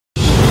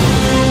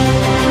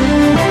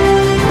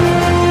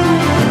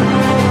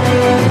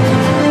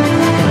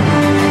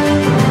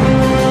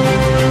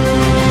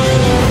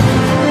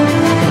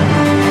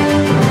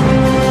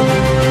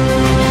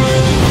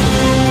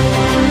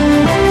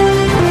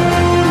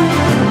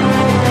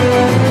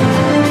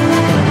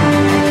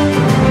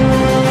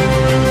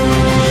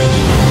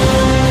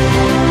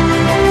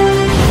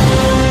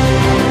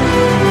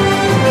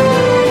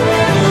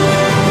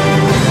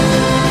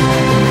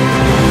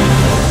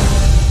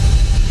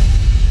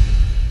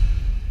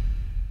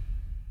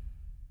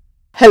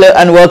Hello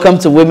and welcome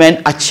to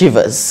Women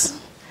Achievers.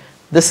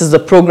 This is the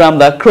program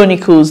that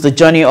chronicles the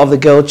journey of the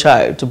girl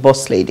child to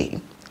boss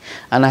lady.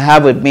 And I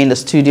have with me in the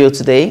studio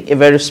today a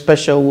very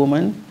special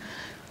woman.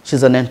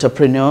 She's an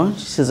entrepreneur,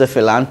 she's a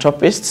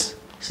philanthropist,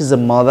 she's a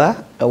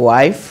mother, a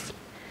wife,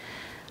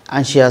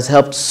 and she has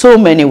helped so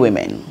many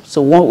women.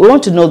 So we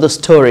want to know the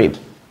story.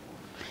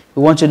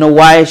 We want to know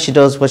why she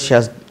does what she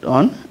has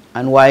done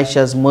and why she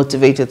has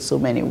motivated so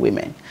many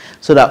women,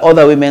 so that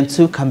other women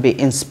too can be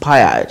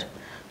inspired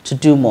to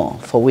do more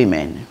for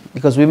women,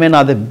 because women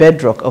are the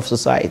bedrock of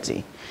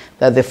society.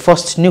 They're the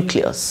first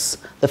nucleus,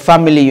 the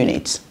family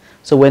unit.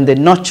 So when they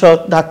nurture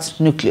that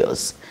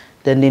nucleus,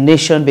 then the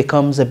nation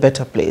becomes a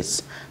better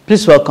place.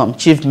 Please welcome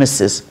Chief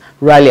Mrs.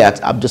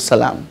 Raliat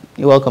Abdulsalam.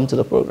 You're welcome to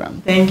the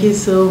program. Thank you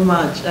so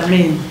much. I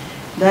mean,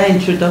 that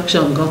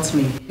introduction got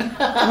me.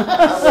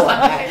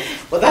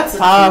 Well, that's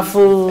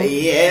powerful.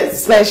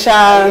 Yes.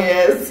 Special.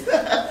 Yes.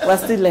 We're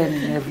still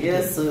learning every day.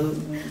 Yes.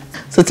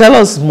 So tell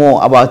us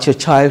more about your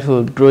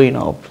childhood growing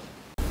up.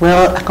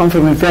 Well, I come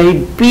from a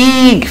very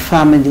big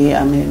family.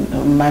 I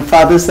mean, my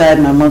father's side,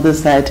 my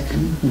mother's side,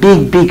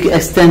 big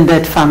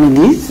extended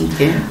families.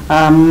 Okay.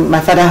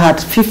 My father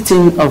had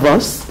 15 of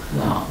us.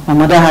 Wow. My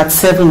mother had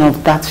 7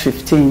 of that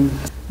 15.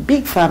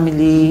 Big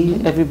family,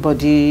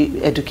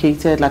 everybody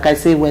educated. Like I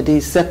say, we're the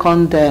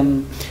second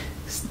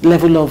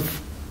level of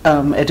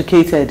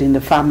educated in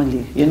the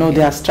family. You know,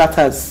 there are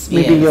stratas.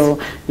 Maybe you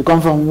come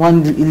from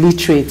one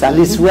illiterate. At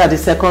least we are the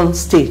second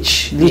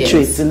stage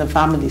literates in the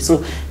family.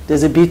 So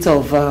there's a bit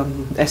of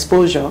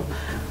exposure.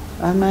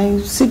 And my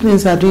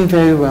siblings are doing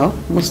very well,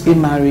 mostly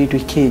married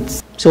with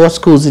kids. So what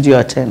schools did you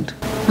attend?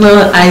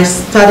 No, I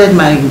started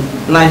my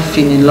life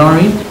in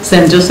Ilorin,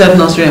 St. Joseph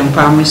Nursery and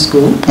Primary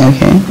School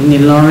in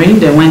Ilorin.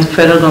 Then went to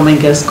Federal Government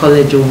Girls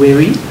College,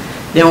 Owerri.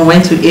 Then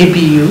went to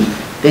ABU.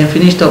 Then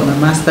finished up my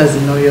master's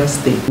in Oyo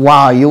State.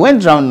 Wow, you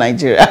went around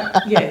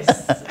Nigeria.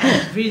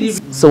 Yes, really.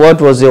 So what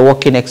was your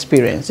working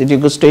experience? Did you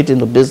go straight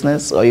into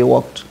business or you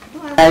worked?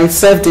 I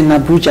served in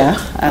Abuja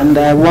and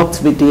I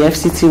worked with the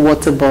FCT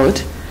Water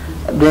Board.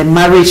 The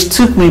marriage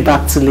took me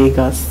back to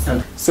Lagos.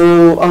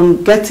 So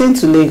on getting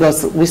to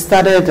Lagos, we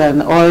started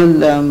an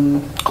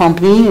oil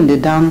company in the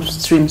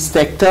downstream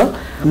sector.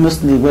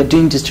 Mostly we're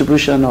doing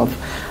distribution of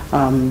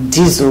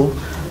diesel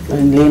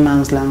in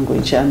layman's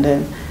language. And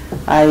then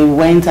I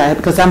went,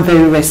 because I'm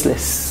very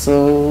restless,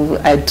 so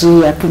I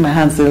put my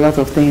hands to a lot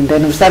of things.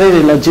 Then we started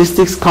a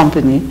logistics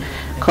company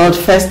called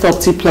First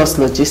Opti Plus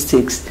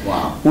Logistics,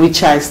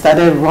 which I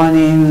started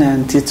running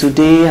until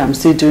today. I'm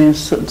still doing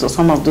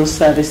some of those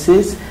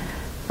services.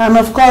 And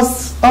of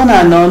course, on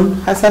and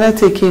on, I started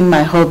taking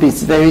my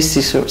hobbies very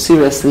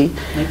seriously.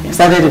 I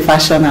started a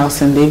fashion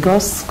house in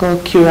Lagos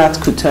called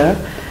Curat Couture,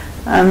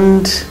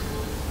 and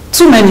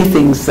too many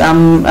things.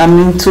 I'm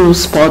into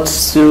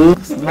sports too.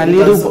 My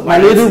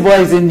little boy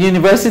is in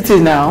university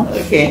now.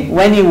 Okay.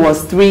 When he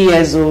was 3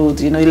 years old,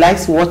 you know, he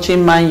likes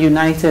watching Man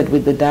United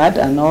with the dad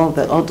and all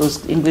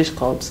those English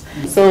clubs.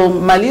 So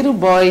my little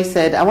boy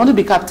said, I want to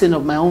be captain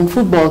of my own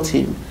football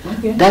team.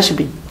 Okay. That should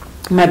be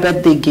my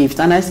birthday gift.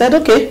 And I said,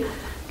 okay,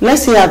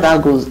 let's see how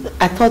that goes.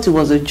 I thought it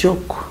was a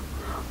joke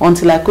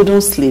until I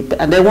couldn't sleep.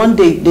 And then one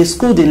day they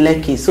schooled in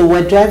Lekki, so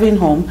we're driving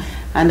home.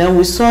 And then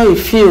we saw a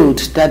field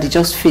that he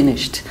just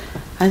finished.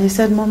 And he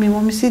said,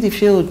 Mommy, see the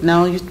field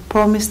now, you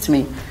promised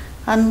me.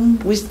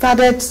 And we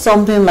started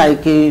something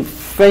like a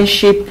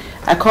friendship.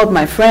 I called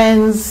my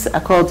friends, I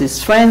called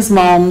his friends'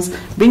 moms,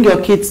 bring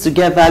your kids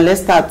together,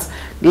 let's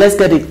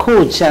get a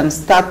coach and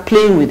start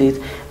playing with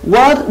it.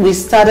 What we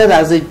started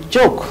as a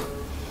joke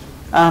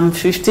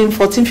 14,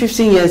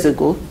 15 years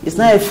ago, is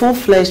now a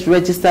full-fledged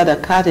registered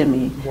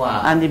academy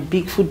and a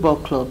big football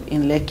club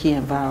in Lekki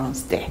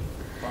environs there.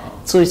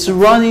 So it's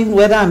running,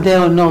 whether I'm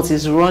there or not,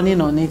 it's running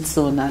on its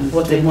own and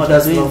what a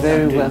mother's love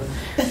very well.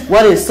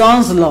 What a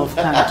son's love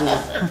can do.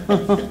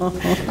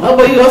 Oh,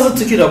 but you also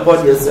took it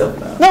upon yourself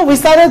now. No, we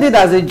started it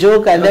as a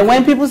joke, and then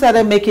when people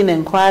started making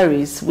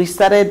inquiries, we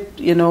started,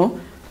 you know,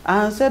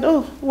 and said,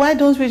 oh, why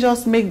don't we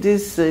just make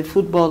this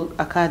football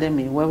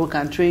academy where we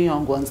can train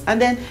young ones?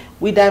 And then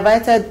we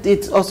diverted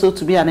it also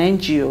to be an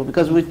NGO,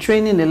 because we're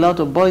training a lot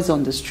of boys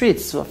on the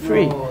streets for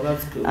free. Oh,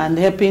 that's good.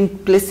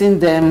 And placing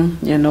them,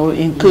 you know,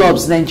 in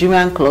clubs,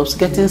 Nigerian clubs,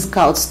 getting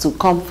scouts to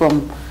come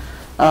from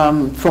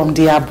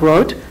the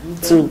abroad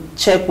to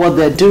check what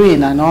they're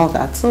doing and all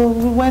that. So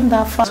we went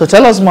that far. So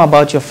tell us more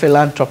about your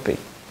philanthropy.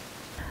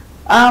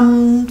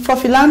 For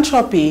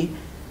philanthropy,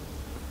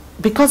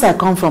 because I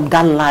come from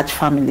that large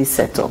family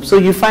setup, so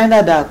you find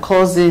out that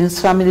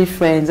cousins, family,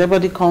 friends,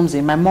 everybody comes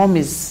in. My mom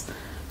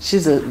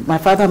my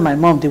father and my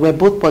mom, they were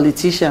both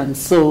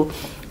politicians. So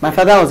my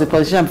father was a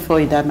politician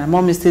before he died. My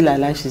mom is still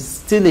alive. She's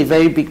still a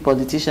very big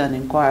politician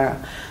in Kwara.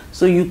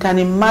 So you can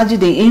imagine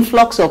the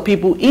influx of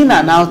people in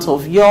and out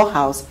of your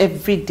house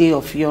every day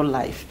of your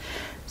life.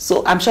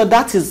 So I'm sure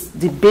that is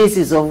the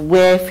basis of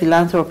where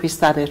philanthropy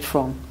started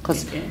from.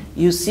 Because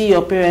you see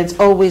your parents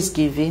always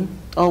giving,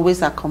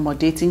 always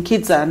accommodating.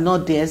 Kids are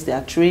not theirs, they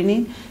are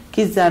training.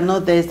 Kids are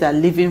not theirs, they are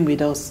living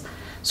with us.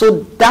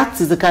 So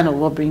that is the kind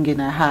of upbringing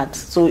I had.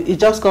 So it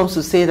just comes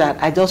to say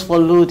that I just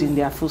followed in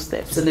their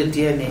footsteps. So the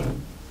DNA.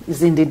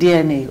 It's in the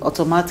DNA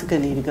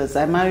automatically, because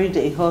I married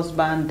a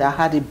husband that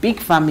had a big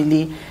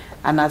family,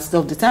 and as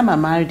of the time I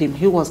married him,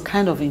 he was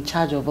kind of in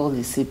charge of all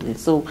his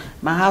siblings. So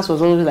my house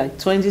was always like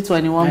 20,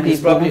 21 and people.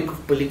 He's probably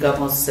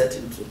polygamous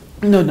setting too.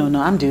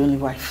 No, I'm the only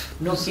wife.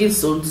 No,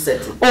 his own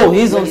setting. Oh,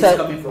 his own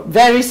setting.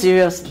 Very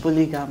serious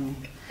polygamy.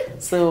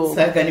 So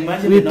I can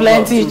imagine with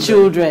plenty of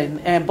children.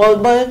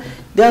 But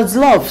there's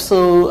love,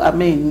 so I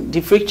mean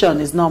the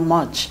friction is not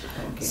much.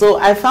 Okay. So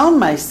I found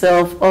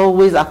myself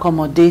always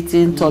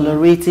accommodating,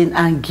 tolerating,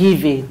 and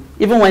giving,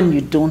 even when you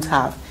don't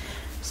have.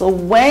 So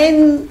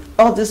when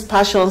all these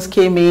passions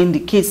came in, the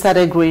kids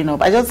started growing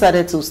up, I just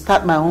started to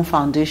start my own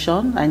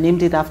foundation. I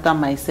named it after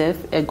myself,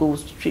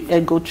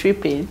 Ego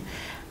Tripping.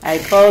 I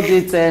called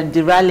it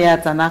the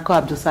Raliat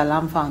Anako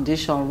Abdulsalam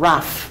Foundation,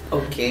 RAF.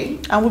 Okay.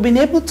 And we've been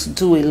able to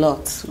do a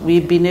lot.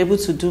 We've been able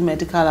to do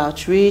medical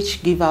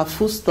outreach, give out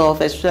foodstuff,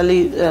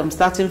 especially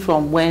starting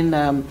from when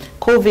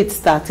COVID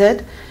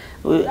started.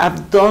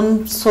 I've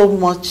done so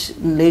much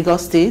in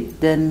Lagos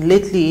State. Then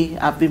lately,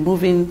 I've been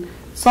moving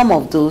some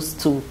of those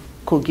to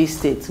Kogi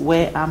State,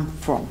 where I'm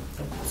from.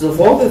 So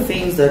of all the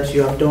things that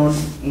you have done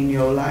in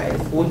your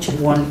life, which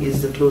one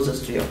is the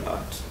closest to your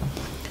heart?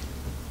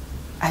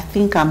 I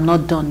think I'm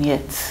not done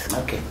yet.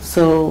 Okay.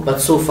 But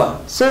so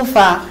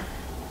far,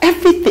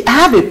 everything, I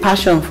have a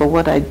passion for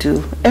what I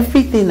do.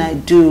 Everything I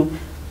do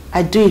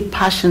it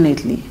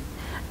passionately.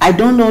 I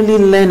don't only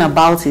learn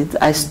about it,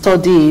 I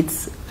study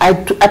it. I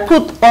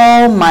put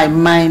all my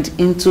mind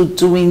into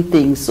doing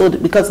things,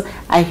 because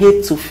I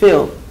hate to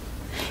fail.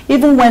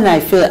 Even when I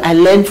fail, I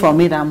learn from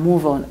it and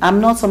move on.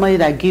 I'm not somebody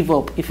that give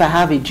up if I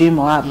have a dream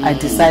or I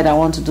decide I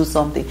want to do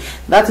something.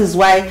 That is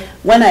why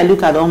when I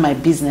look at all my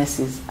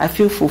businesses, I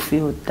feel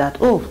fulfilled that,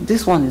 oh,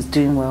 this one is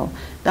doing well,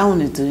 that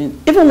one is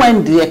doing. Even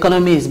when the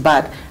economy is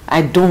bad,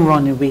 I don't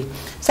run away.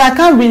 So I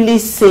can't really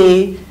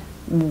say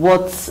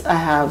what I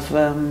have.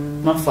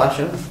 Not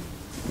fashion?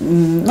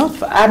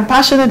 I'm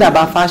passionate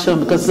about fashion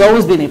because it's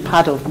always been a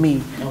part of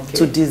me. Okay.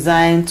 To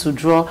design, to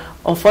draw.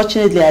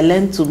 Unfortunately, I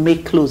learned to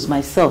make clothes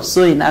myself,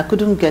 so I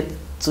couldn't get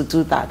to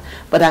do that.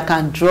 But I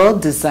can draw,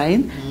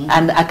 design,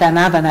 and I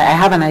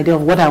have an idea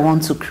of what I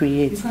want to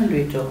create. You can't do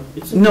it all.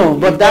 No,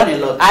 but that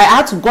I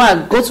had to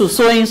go to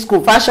sewing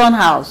school, fashion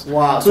house,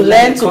 to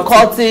learn to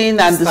cutting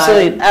and the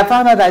sewing. I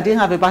found out I didn't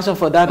have a passion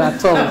for that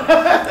at all.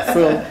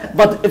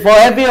 But for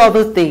every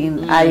other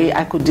thing,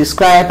 I could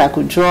describe, I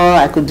could draw,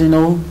 I could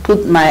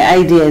put my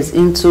ideas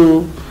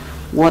into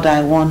what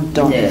I want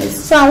done.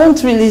 Yes. So I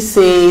won't really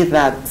say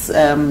that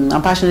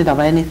I'm passionate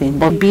about anything,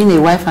 but being a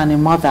wife and a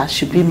mother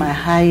should be my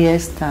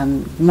highest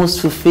and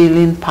most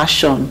fulfilling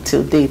passion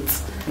till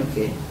date.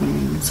 Okay.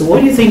 So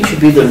what do you think should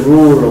be the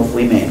role of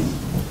women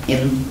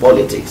in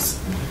politics?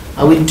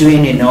 Are we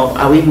doing enough?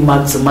 Are we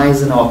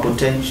maximizing our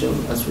potential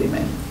as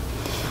women?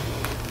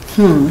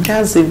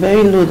 That's a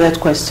very loaded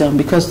question,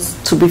 because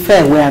to be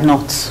fair, we are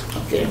not.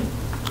 Okay.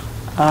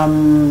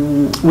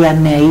 We are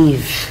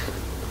naive.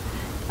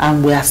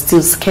 And we are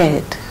still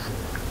scared.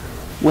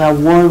 We are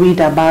worried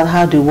about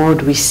how the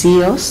world will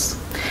see us.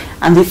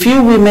 And the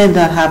few women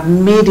that have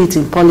made it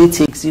in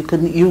politics, you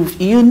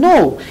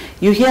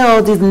hear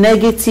all this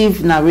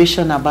negative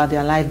narration about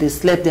their life. They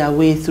slept their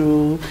way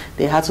through.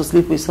 They had to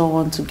sleep with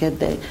someone to get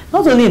there.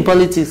 Not only in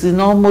politics, in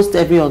almost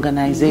every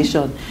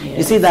organization. Yes.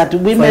 You see that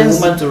women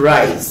to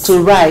rise.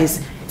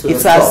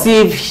 It's as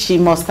if she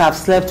must have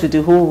slept with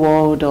the whole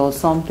world or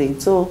something.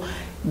 So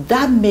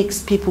that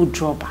makes people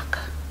draw back.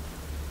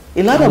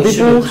 A lot of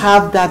people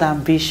have that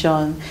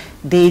ambition.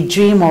 They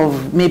dream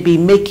of maybe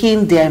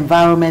making their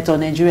environment or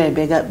Nigeria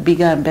a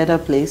bigger and better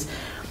place.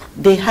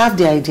 They have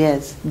the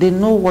ideas. They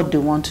know what they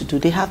want to do.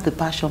 They have the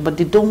passion, but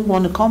they don't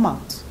want to come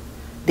out.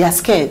 They are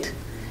scared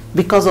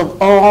because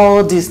of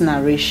all this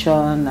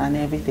narration and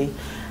everything.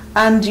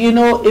 And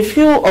a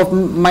few of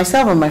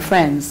myself and my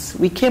friends,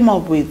 we came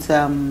up with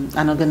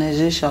an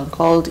organization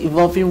called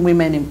Evolving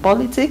Women in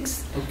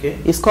Politics. Okay.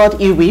 It's called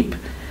EWIP.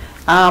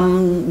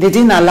 They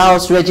didn't allow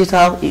us to register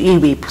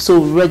EWIP, so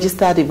we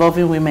registered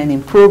Evolving Women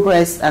in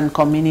Progress and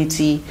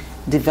Community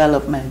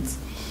Development.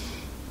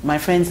 My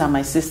friends and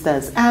my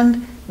sisters.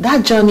 And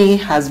that journey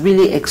has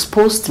really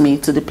exposed me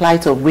to the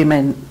plight of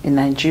women in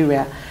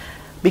Nigeria,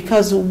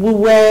 because we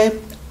were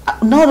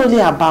not only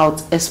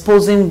about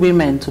exposing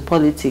women to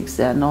politics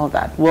and all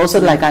that, we're also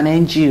like an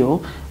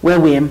NGO where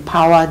we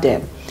empower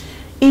them.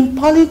 In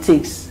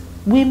politics,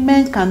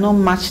 women cannot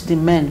match the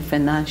men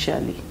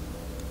financially.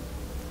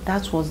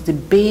 That was the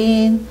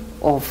bane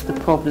of the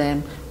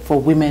problem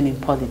for women in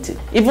politics.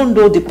 Even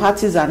though the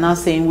parties are now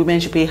saying women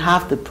should pay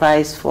half the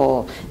price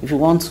if you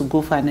want to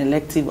go for an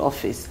elective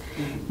office,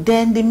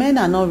 then the men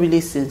are not really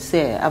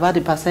sincere about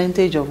the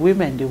percentage of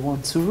women they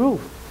want to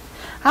rule.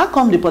 How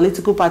come the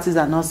political parties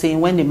are not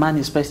saying when the man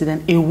is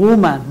president, a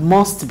woman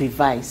must be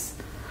vice?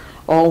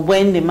 Or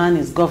when the man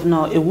is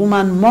governor, a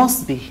woman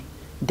must be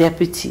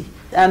deputy?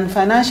 And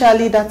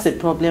financially, that's a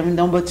problem.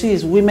 Number two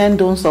is women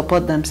don't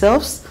support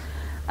themselves.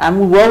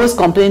 And we always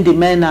complain the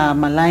men are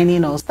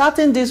maligning us.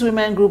 Starting this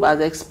women group has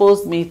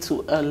exposed me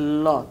to a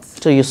lot.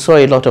 So you saw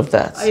a lot of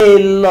that? A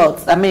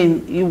lot. I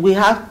mean, we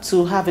have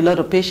to have a lot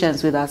of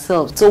patience with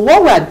ourselves. So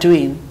what we're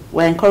doing,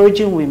 we're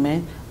encouraging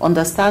women,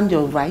 understand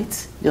your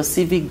right, your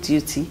civic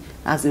duty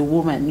as a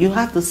woman. You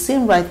have the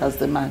same right as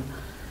the man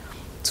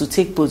to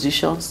take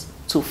positions,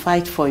 to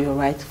fight for your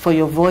right, for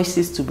your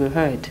voices to be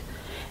heard.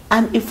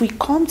 And if we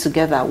come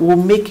together, we'll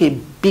make a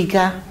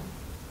bigger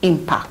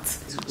impact.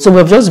 So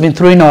we've just been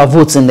throwing our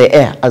votes in the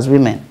air as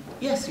women.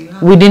 Yes, you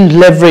have. We didn't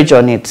leverage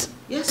on it.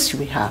 Yes,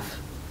 we have.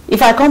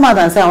 If I come out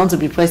and say I want to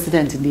be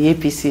president in the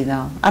APC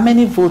now, how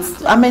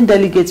many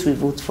delegates will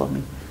vote for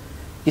me?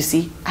 You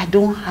see, I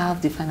don't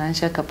have the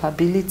financial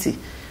capability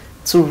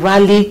to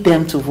rally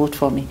them to vote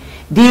for me.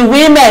 The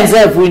women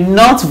themselves will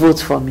not vote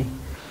for me.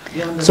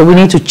 So we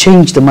need to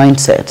change the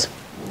mindset.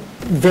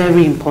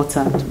 Very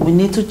important. We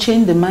need to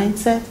change the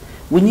mindset.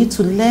 We need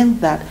to learn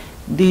that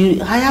the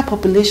higher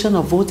population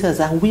of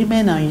voters are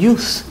women and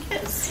youth.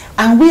 Yes.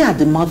 And we are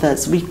the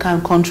mothers. We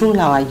can control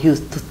our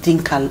youth to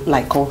think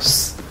like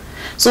us.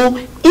 So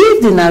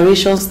if the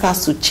narration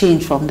starts to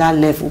change from that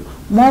level,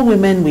 more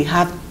women will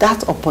have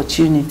that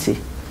opportunity.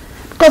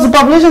 Because the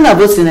population that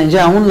votes in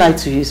Nigeria, I won't lie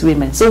to you, is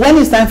women. So when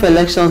it's time for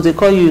elections, they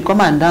call you, you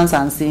come and dance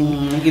and sing,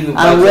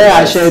 and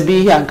wear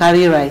ashebi and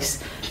carry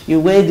rice. You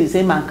wear the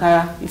same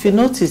Ankara. If you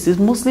notice, it's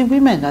mostly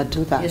women that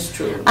do that. It's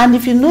true. And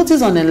if you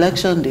notice on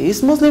election day,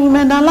 it's mostly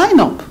women that line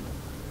up.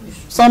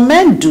 Some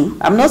men do.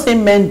 I'm not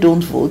saying men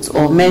don't vote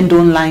or men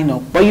don't line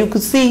up, but you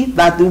could see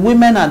that the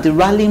women are the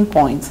rallying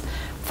point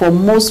for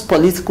most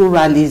political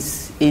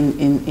rallies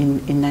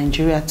in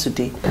Nigeria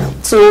today.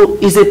 So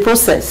it's a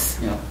process.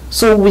 Yeah.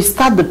 So we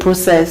start the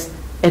process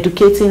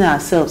educating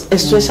ourselves,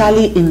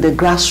 especially in the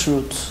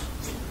grassroots.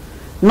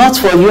 Not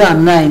for you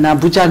and I in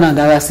Abuja now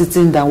that are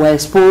sitting down, we're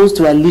exposed,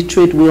 we're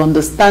literate, we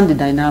understand the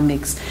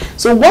dynamics.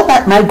 So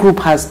what my group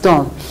has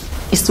done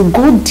is to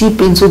go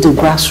deep into the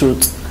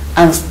grassroots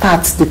and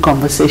start the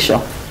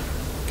conversation.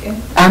 Okay.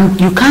 And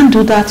you can't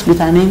do that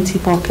with an empty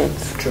pocket.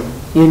 True.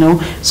 You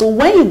know, so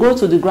when you go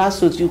to the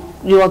grassroots,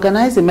 you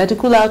organize a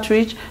medical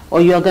outreach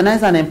or you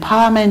organize an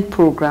empowerment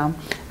program,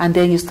 and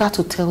then you start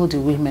to tell the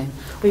women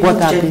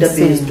what I've been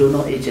saying. Gender-based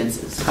donor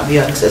agencies, have you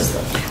accessed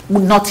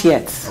them? Not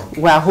yet.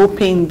 Okay. We are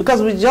hoping,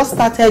 because we just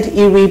started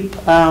ERIP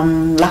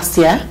last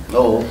year.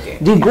 Oh, okay.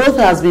 The growth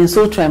has been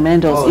so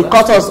tremendous. It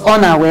caught us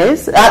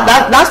unawares.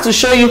 That's to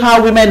show you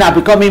how women are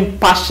becoming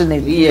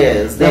passionate.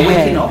 Yes, they're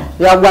waking up.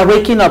 Yeah, we're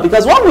waking up,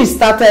 because when we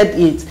started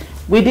it,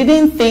 we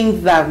didn't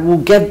think that we'll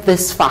get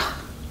this far.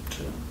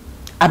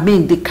 I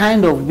mean, the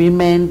kind of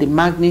women, the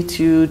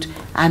magnitude,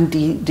 and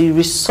the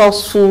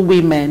resourceful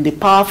women, the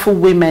powerful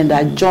women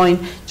that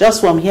join just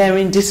from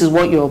hearing this is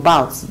what you're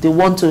about. They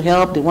want to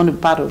help, they want to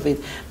be part of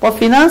it. But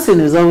financing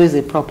is always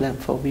a problem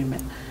for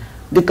women,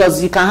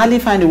 because you can hardly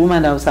find a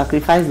woman that will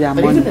sacrifice their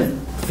money. Even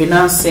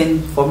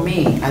financing, for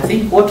me, I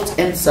think what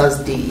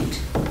NSAS did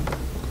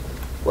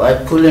by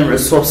pulling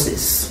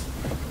resources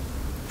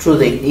through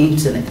the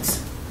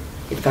internet,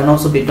 it can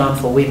also be done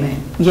for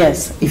women.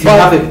 Yes. If you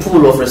have a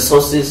pool of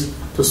resources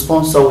to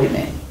sponsor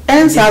women.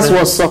 NSAS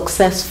was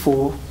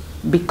successful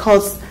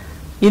because,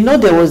 you know,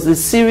 there was a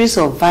series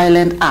of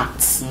violent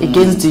acts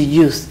against the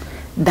youth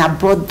that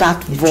brought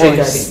that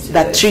voice,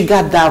 that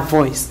triggered that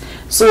voice.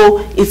 So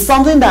it's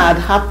something that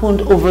had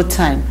happened over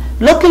time.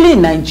 Luckily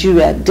in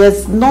Nigeria,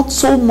 there's not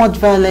so much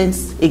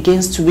violence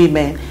against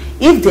women.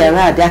 If there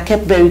are, they are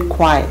kept very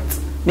quiet.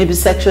 Maybe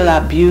sexual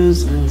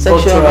abuse,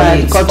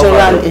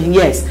 cultural,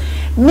 yes.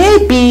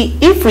 Maybe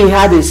if we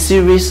had a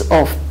series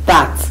of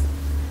that,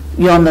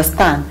 you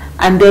understand,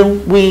 and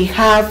then we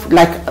have,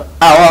 like,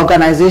 our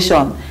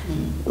organization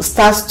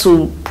starts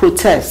to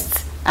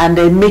protest and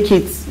then make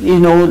it, you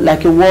know,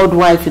 like a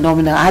worldwide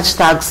phenomenon,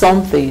 hashtag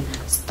something,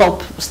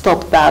 stop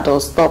that, or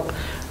stop.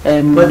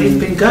 But it's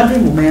been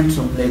gathering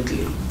momentum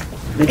lately.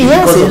 Maybe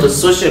yes, because of the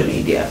social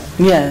media.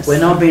 Yes. We're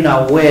now being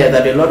aware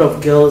that a lot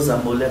of girls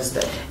are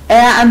molested.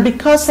 And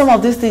because some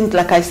of these things,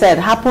 like I said,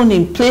 happen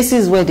in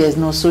places where there's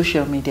no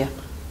social media.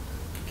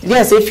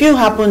 Yes, a few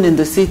happen in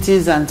the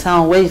cities and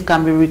towns where it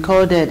can be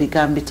recorded, it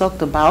can be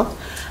talked about.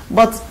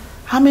 But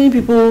how many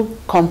people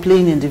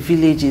complain in the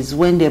villages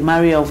when they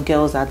marry off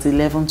girls at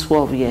 11,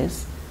 12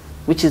 years,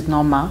 which is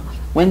normal?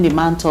 When the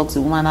man talks,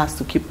 the woman has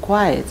to keep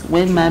quiet.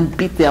 When men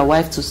beat their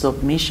wife to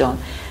submission.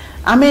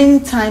 How many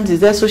times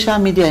is there social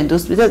media in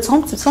those places?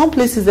 Some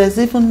places there's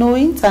even no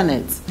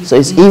internet. So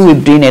it's we're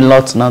doing a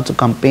lot now to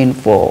campaign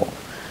for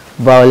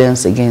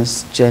violence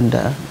against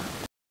gender.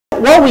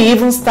 What we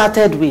even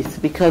started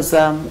with, because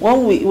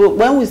when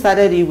we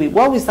started,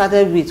 what we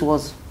started with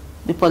was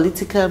the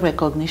political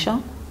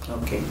recognition.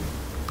 Okay.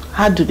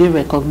 How do they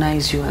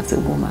recognize you as a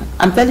woman?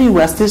 I'm telling you,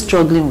 we are still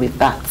struggling with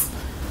that.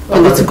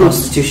 What about the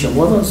Constitution?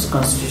 What does the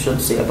Constitution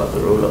say about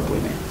the role of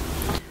women?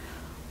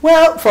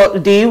 Well, for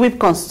the UWIP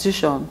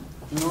Constitution,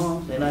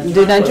 no,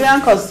 the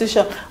Nigerian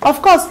Constitution,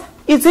 of course,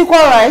 it's equal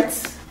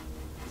rights.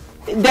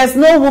 There's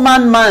no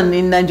woman-man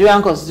in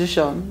Nigerian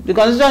Constitution. The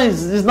Constitution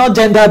is not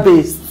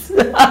gender-based.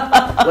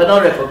 We're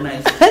not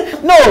recognized.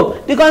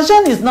 No, the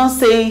constitution is not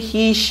saying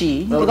he,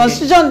 she. Okay. The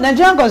constitution,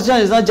 Nigerian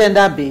constitution is not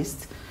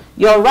gender-based.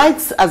 Your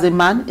rights as a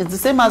man is the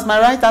same as my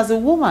right as a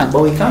woman.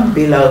 But we can't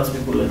bail out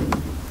people.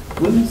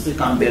 Women still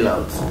can't bail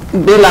out.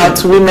 Bail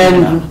out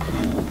women.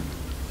 Yeah.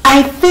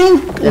 I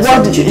think there's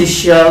what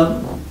judicial.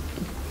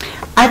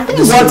 I think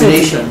what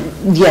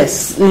it,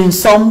 yes, in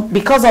some,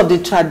 because of the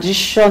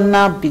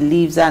traditional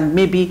beliefs and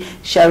maybe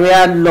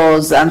Sharia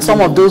laws and some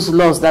of those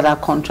laws that are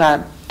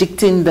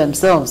contradicting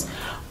themselves.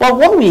 But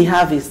what we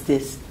have is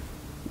this: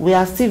 we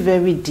are still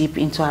very deep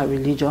into our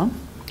religion.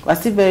 We are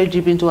still very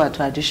deep into our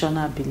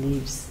traditional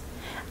beliefs.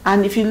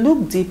 And if you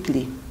look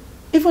deeply,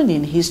 even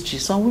in history,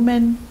 some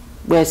women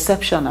were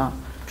exceptional.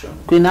 True.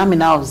 Queen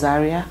Amina of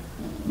Zaria,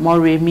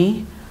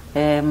 Moremi,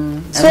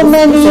 so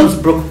many.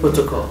 Just broke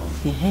protocol.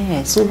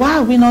 Yeah. So why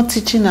are we not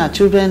teaching our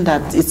children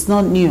that it's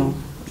not new?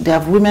 There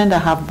are women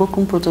that have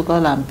broken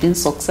protocol and been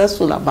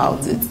successful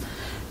about it.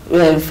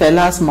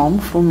 Fela's mom,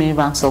 Funmi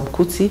Ransome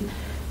Kuti,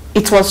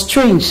 it was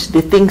strange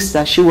the things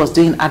that she was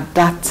doing at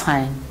that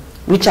time,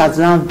 which has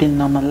now been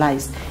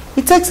normalized.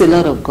 It takes a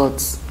lot of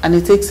guts and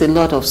it takes a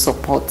lot of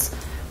support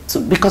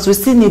because we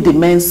still need the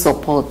men's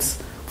support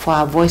for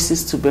our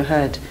voices to be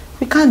heard.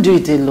 We can't do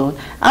it alone.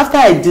 After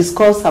I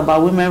discussed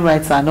about women's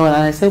rights and all, and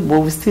I said,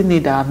 well, we still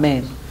need our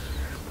men.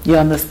 You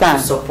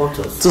understand? To support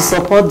us. To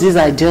support these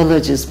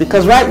ideologies.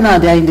 Because right now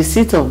they are in the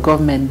seat of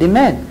government, the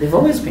men. They've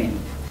always been.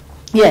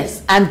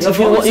 Yes. And if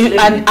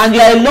and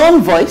you're a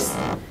lone voice,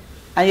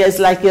 and it's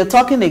like you're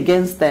talking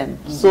against them.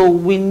 So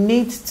we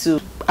need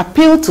to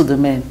appeal to the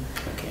men.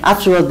 Okay.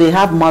 After all, they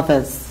have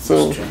mothers.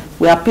 So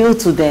we appeal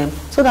to them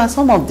so that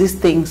some of these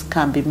things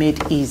can be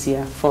made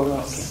easier for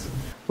us. Okay.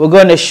 We're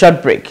going to a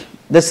short break.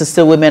 This is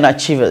still Women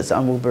Achievers,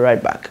 and we'll be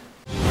right back.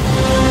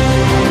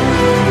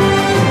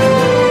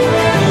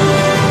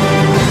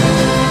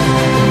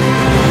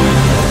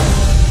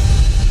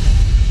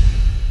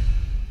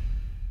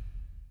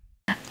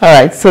 All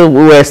right, so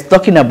we were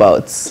talking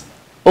about,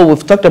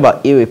 we've talked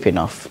about ERIP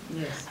enough.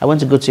 Yes. I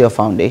want to go to your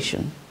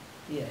foundation.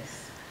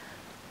 Yes.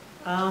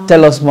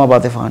 Tell us more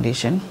about the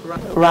foundation.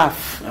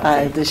 RAF,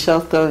 okay. The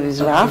short term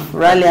is RAF,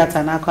 Raliat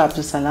Anako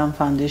Abdulsalam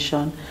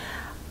Foundation.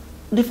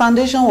 The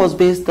foundation was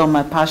based on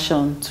my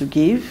passion to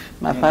give,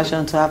 my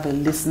passion to have a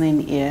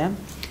listening ear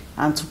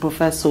and to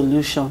provide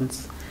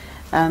solutions.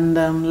 And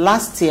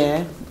last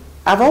year,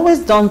 I've always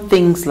done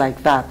things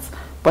like that,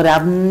 but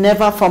I've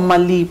never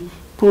formally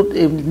put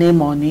a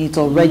name on it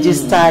or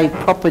register it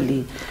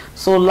properly.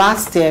 So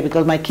last year,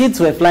 because my kids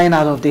were flying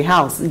out of the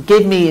house, it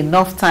gave me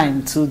enough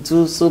time to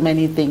do so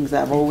many things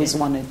I've always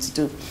wanted to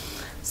do.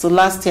 So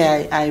last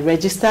year, I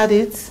registered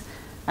it,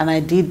 and I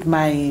did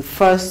my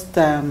first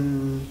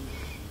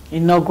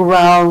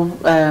inaugural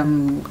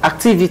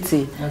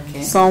activity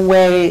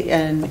somewhere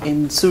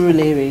in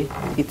Surulere,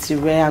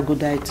 Itire,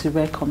 Aguda,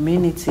 Itire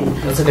community.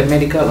 Was it a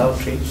medical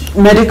outreach?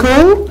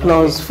 Medical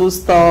plus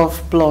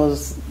foodstuff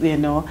plus, you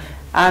know,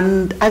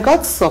 and I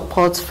got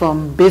support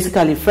from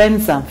basically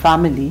friends and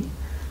family.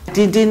 I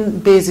didn't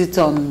base it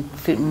on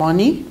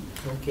money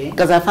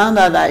because I found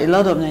out that a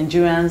lot of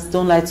Nigerians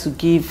don't like to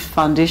give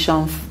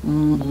foundation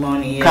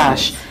money,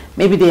 cash.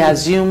 Maybe they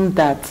assume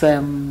that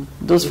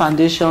those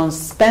foundations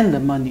spend the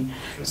money.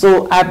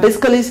 So I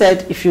basically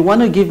said, if you want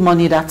to give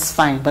money, that's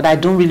fine, but I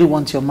don't really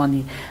want your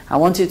money. I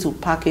want you to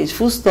package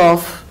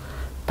foodstuff,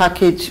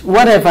 package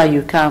whatever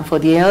you can for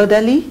the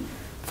elderly,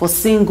 for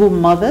single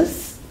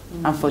mothers,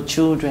 and for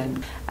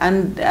children.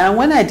 And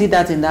when I did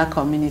that in that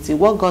community,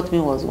 what got me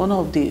was one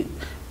of the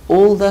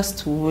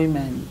oldest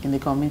women in the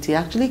community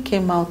actually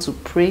came out to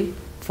pray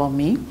for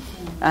me,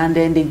 and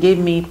then they gave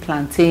me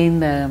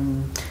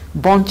plantain,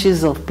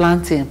 bunches of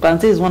plantain.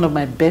 Plantain is one of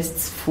my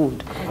best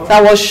food. So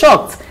I was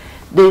shocked.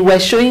 They were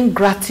showing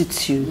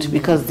gratitude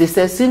because they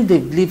said since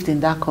they've lived in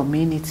that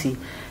community,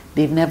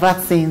 they've never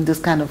seen this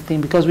kind of thing,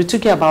 because we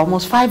took care of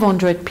almost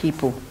 500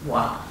 people.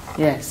 Wow.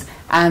 Yes.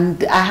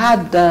 And I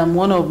had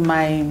one of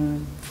my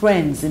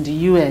friends in the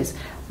US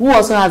who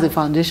also has a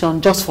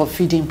foundation just for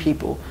feeding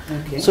people.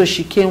 So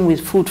she came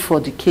with food for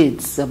the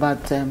kids,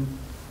 about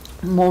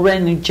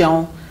Moreni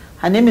John.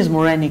 Her name is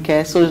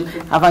Morenike, so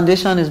her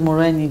foundation is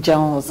Moreni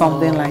John or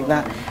something like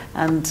that.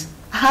 And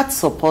I had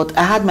support.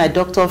 I had my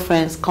doctor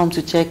friends come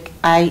to check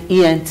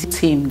ENT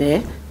team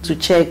there to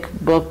check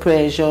blood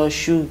pressure,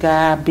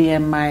 sugar,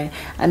 BMI,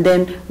 and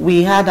then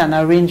we had an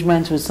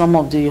arrangement with some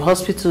of the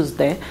hospitals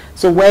there.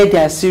 So where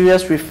there are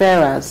serious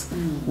referrals,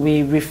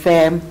 we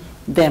refer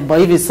them.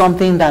 But if it's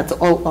something that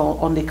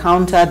on the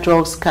counter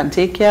drugs can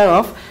take care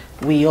of,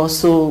 we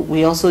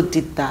also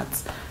did that.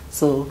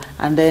 So,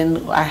 and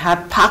then I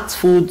had packed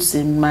foods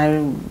in my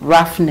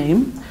RAF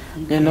name,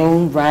 you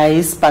know,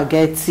 rice,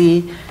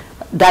 spaghetti,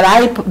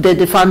 that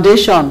the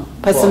foundation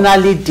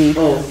personally did.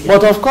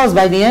 But of course,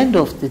 by the end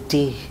of the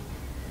day,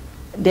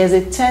 there's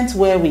a tent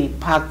where we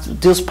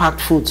packed, those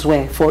packed foods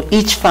were for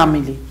each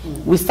family.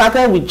 We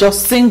started with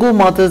just single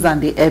mothers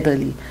and the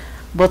elderly.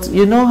 But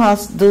you know how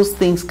those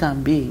things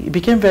can be. It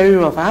became very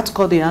rough. I had to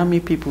call the army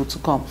people to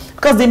come,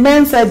 because the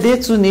men said they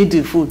too need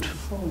the food.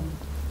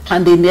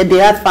 And they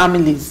had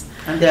families.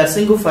 And they are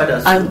single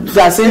fathers. And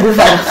they are single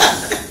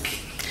fathers.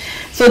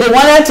 So they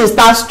wanted to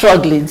start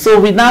struggling. So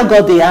we now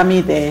got the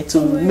army there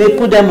to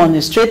put them on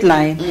a straight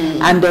line,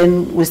 and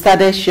then we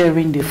started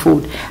sharing the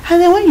food.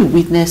 And then when you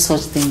witness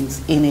such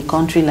things in a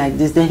country like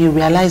this, then you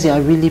realize you are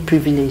really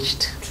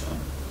privileged.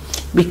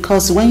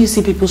 Because when you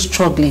see people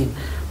struggling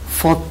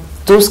for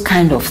those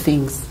kind of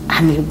things,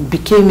 and it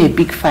became a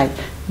big fight,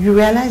 you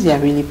realize you are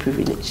really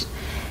privileged.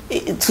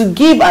 To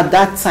give at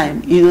that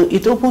time,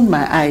 it opened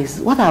my eyes.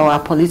 What are our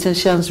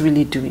politicians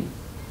really doing?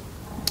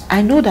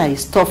 I know that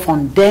it's tough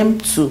on them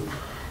too.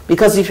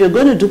 Because if you're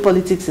going to do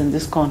politics in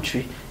this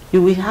country,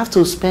 you will have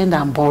to spend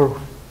and borrow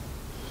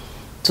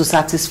to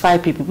satisfy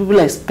people. People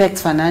expect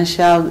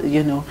financial,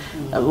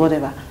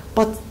 whatever.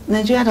 But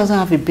Nigeria doesn't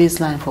have a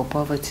baseline for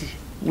poverty.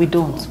 We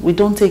don't. We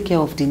don't take care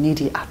of the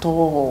needy at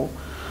all.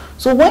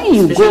 So when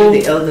you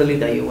Especially the elderly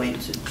that you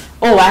went to.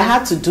 Oh, I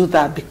had to do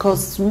that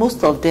because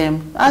most of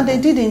them, and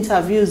they did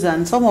interviews,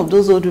 and some of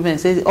those old women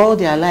said all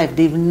their life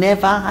they've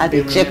never had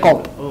a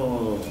checkup.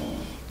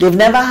 They've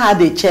never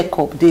had a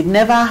checkup. They've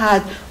never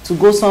had to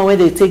go somewhere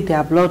they take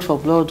their blood for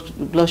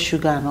blood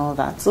sugar and all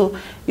that. So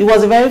it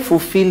was a very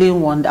fulfilling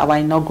one, our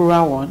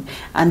inaugural one.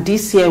 And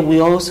this year we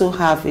also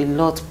have a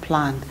lot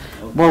planned.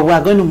 But we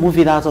are going to move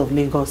it out of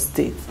Lagos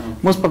State.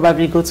 Most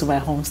probably go to my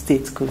home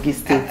state, Kogi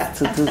State,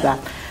 to do that.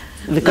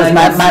 Because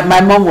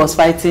my mom was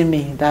fighting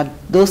me that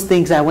those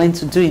things I went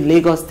to do in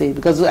Lagos State,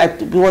 because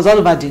it was all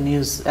about the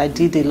news. I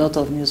did a lot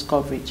of news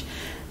coverage.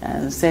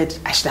 And said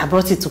I should have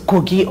brought it to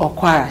Kogi or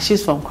Kwara.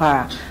 She's from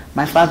Kwara.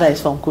 My father is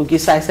from Kogi.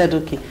 So I said,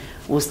 okay,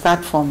 we'll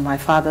start from my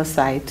father's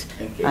side,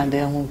 and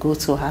then we'll go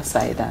to her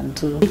side and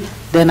do.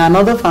 Then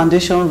another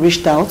foundation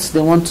reached out. They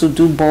want to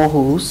do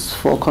boreholes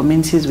for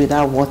communities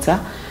without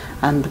water,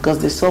 and because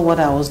they saw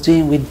what I was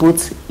doing with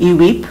both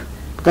EWIP,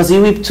 because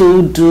EWIP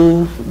too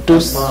do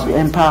those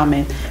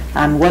empowerment,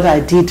 and what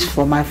I did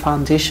for my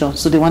foundation.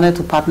 So they wanted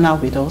to partner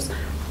with us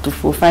to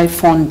provide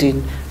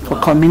funding for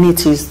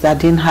communities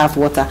that didn't have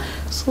water.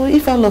 So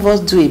if all of us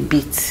do a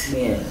bit,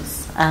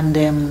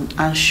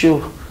 and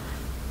show,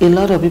 a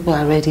lot of people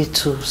are ready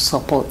to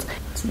support.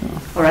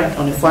 All right.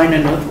 On a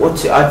final note,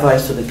 what's your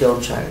advice to the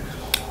girl child?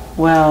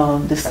 Well,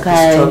 the sky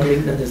that is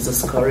struggling, that is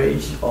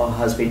discouraged, or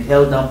has been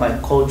held down by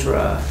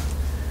cultural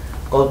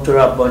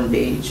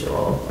bondage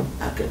or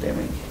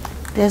academic.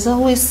 There's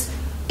always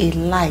a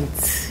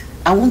light.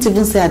 I won't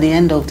even say at the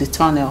end of the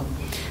tunnel.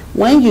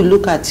 When you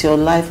look at your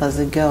life as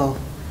a girl,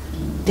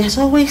 there's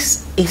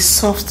always a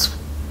soft,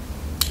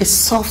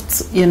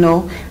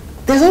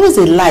 there's always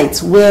a light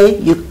where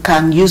you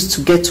can use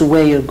to get to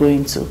where you're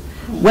going to.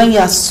 When you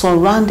are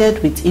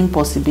surrounded with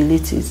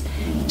impossibilities,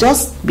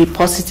 just be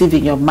positive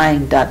in your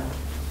mind that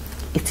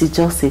it is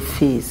just a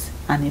phase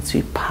and it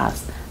will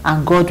pass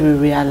and God will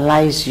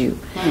realize you.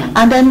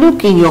 And then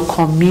look in your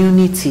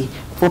community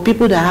for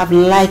people that have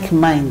like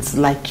minds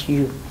like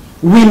you.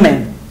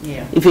 Women,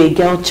 if you're a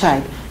girl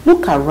child,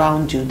 look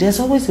around you. There's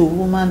always a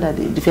woman that,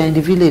 if you're in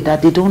the village,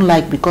 that they don't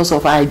like because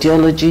of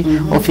ideology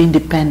of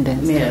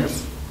independence.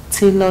 Yes.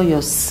 Tailor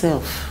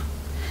yourself.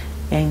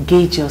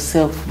 Engage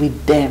yourself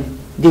with them.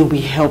 They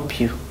will help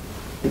you,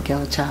 the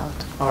girl child.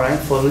 All right.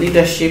 For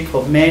leadership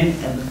of men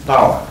and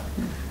power,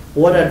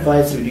 what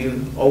advice would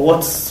you, or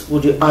what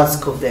would you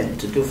ask of them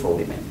to do for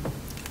women?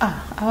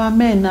 Our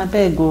men, I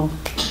beg you,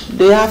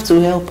 they have to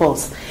help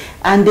us.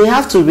 And they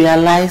have to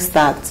realize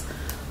that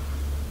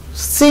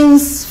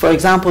since, for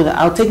example,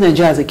 I'll take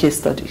Nigeria as a case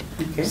study.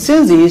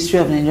 Since the history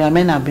of Nigeria,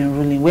 men have been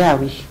ruling. Where are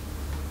we?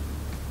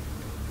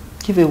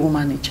 Give a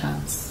woman a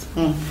chance.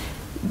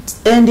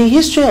 In the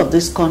history of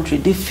this country,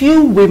 the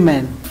few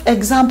women,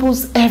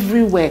 examples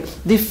everywhere,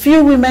 the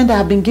few women that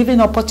have been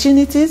given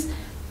opportunities,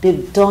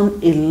 they've done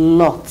a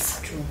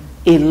lot.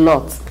 A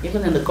lot.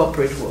 Even in the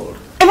corporate world.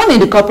 Even in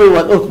the corporate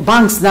world,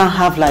 banks now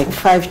have like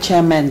 5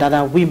 chairmen that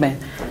are women.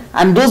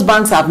 And those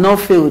banks have not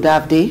failed,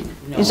 have they?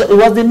 No. It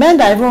was the men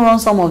that even run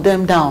some of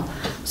them down.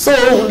 So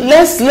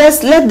let's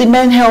let the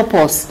men help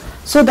us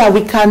so that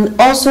we can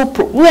also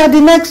we are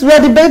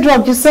the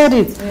bedrock, you said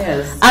it.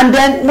 Yes. And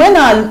then when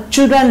our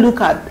children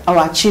look at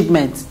our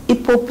achievements,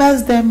 it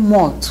propels them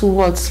more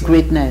towards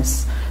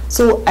greatness.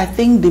 So I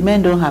think the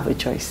men don't have a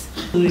choice.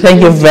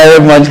 Thank you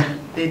very much.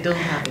 They don't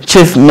have a choice.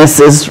 Chief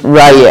Mrs.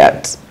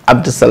 Raliat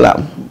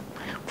Abdulsalam,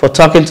 for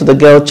talking to the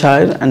girl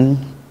child and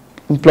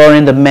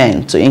imploring the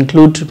men to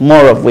include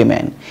more of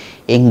women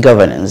in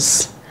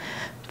governance.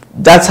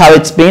 That's how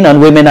it's been on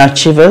Women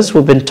Achievers.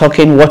 We've been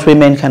talking what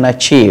women can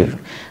achieve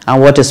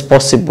and what is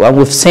possible, and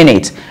we've seen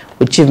it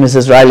with Chief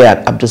Mrs.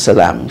 Raliat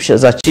Abdulsalam. She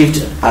has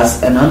achieved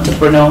as an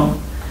entrepreneur,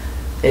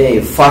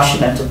 a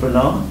fashion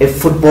entrepreneur, a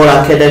football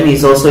academy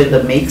is also in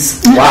the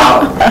mix.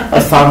 Wow.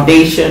 A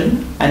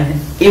foundation and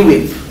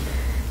EWIP.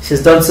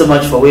 She's done so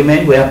much for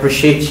women. We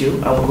appreciate you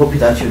and we hope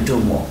that you do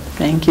more.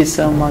 Thank you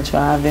so much for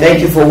having me. Thank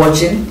you for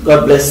watching.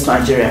 God bless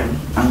Nigeria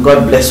and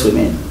God bless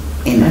women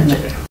in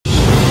Nigeria.